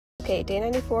Okay, day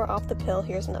 94 off the pill,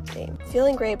 here's an update.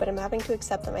 Feeling great, but I'm having to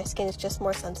accept that my skin is just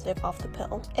more sensitive off the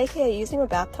pill. AKA using a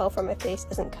bath towel for my face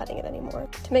isn't cutting it anymore.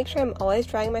 To make sure I'm always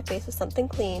drying my face with something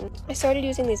clean, I started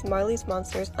using these Marley's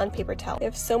Monsters UNpaper Towels. They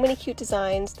have so many cute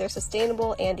designs, they're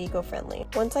sustainable and eco-friendly.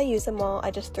 Once I use them all, I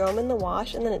just throw them in the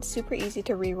wash and then it's super easy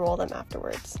to re-roll them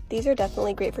afterwards. These are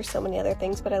definitely great for so many other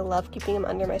things, but I love keeping them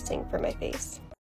under my sink for my face.